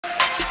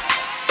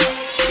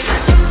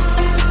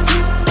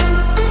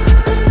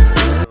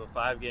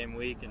5-game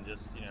week, and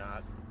just,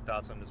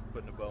 thoughts on just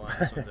putting a bow on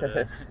this one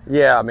today?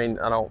 Yeah, I mean,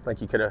 I don't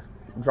think you could have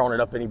drawn it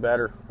up any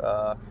better.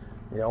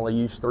 Only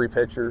used 3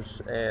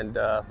 pitchers, and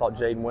thought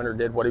Jaden Winter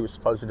did what he was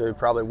supposed to do.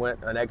 Probably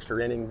went an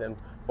extra inning than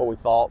what we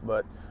thought,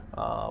 but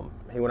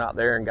he went out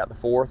there and got the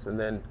 4th, and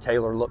then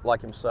Kaler looked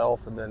like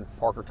himself, and then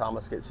Parker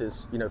Thomas gets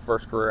his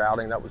first career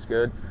outing. That was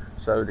good.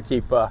 So to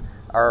keep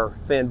our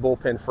thin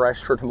bullpen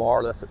fresh for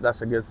tomorrow,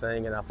 that's a good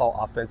thing. And I thought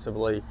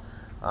offensively,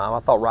 I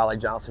thought Riley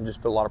Johnson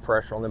just put a lot of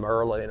pressure on them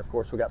early, and of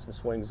course we got some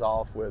swings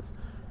off with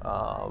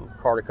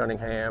Carter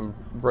Cunningham,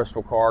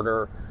 Bristol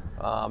Carter,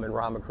 and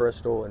Ryan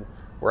McChrystal, and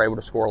we're able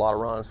to score a lot of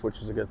runs,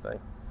 which is a good thing.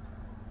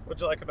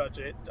 What'd you like about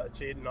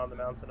Jaden on the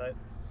mound tonight?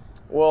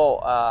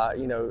 Well,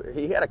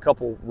 he had a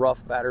couple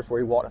rough batters where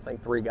he walked, I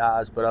think, 3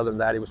 guys, but other than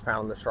that, he was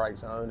pounding the strike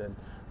zone,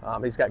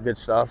 and he's got good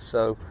stuff.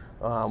 So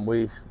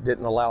we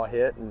didn't allow a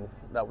hit, and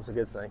that was a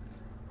good thing.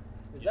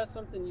 Is that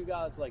something you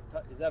guys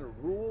is that a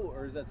rule,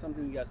 or is that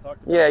something you guys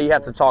talked about? Yeah, you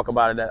have to talk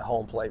about it at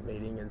home plate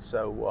meeting, and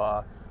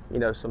so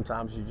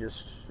sometimes you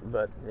just.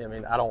 But I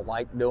mean, I don't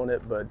like doing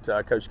it, but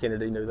Coach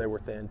Kennedy knew they were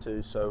thin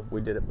too, so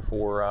we did it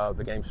before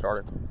the game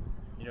started.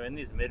 In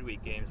these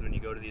midweek games, when you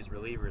go to these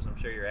relievers, I'm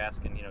sure you're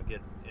asking,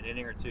 get an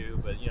inning or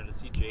 2, but, to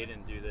see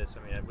Jaden do this,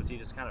 I mean, was he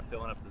just kind of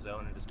filling up the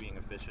zone and just being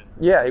efficient?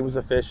 Yeah, he was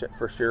efficient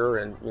for sure,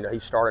 and, he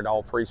started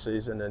all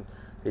preseason, and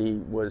he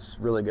was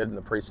really good in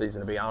the preseason,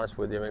 to be honest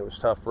with you. I mean, it was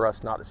tough for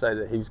us not to say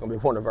that he was going to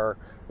be one of our,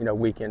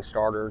 weekend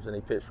starters, and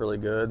he pitched really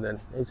good. And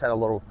then he's had a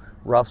little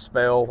rough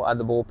spell out of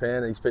the bullpen,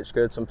 and he's pitched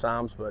good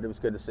sometimes, but it was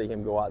good to see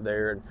him go out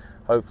there, and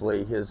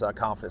hopefully his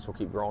confidence will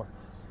keep growing.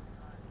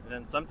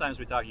 And then sometimes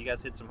we talk, you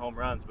guys hit some home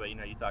runs, but,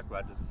 you talk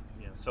about just,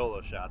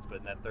 solo shots, but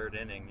in that 3rd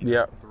inning,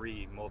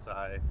 3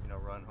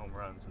 multi-run home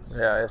runs.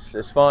 Yeah,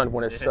 it's fun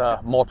when it's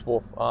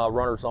multiple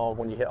runners on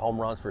when you hit home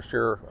runs for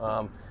sure.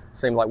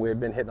 Seemed like we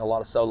had been hitting a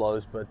lot of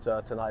solos, but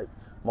tonight,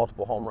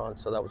 multiple home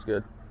runs, so that was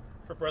good.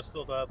 For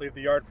Bristol to leave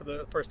the yard for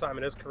the first time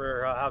in his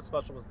career, how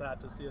special was that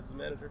to see as a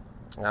manager?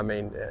 I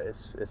mean,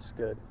 it's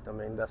good. I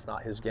mean, that's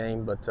not his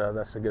game, but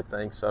that's a good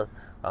thing. So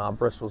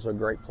Bristol's a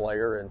great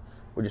player, and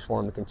we just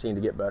want him to continue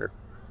to get better.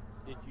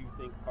 Did you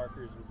think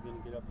Parker's was going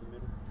to get up the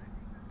middle?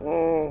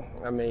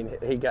 I mean,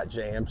 he got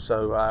jammed,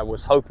 so I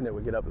was hoping it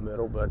would get up the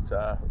middle, but,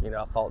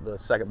 I thought the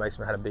second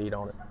baseman had a beat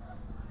on it.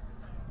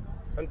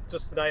 And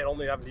just tonight,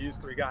 only having to use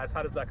 3 guys,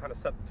 how does that kind of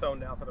set the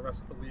tone now for the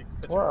rest of the week?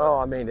 Well,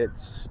 I mean, it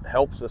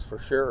helps us for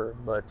sure,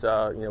 but,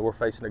 we're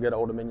facing a good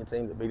Old Dominion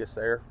team that beat us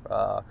there.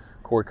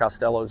 Corey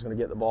Costello is going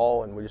to get the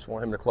ball, and we just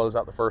want him to close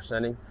out the 1st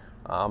inning,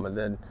 and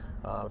then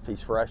if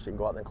he's fresh, he can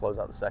go out there and close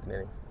out the 2nd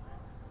inning.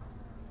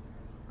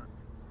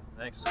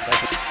 Thanks.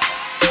 Thank you.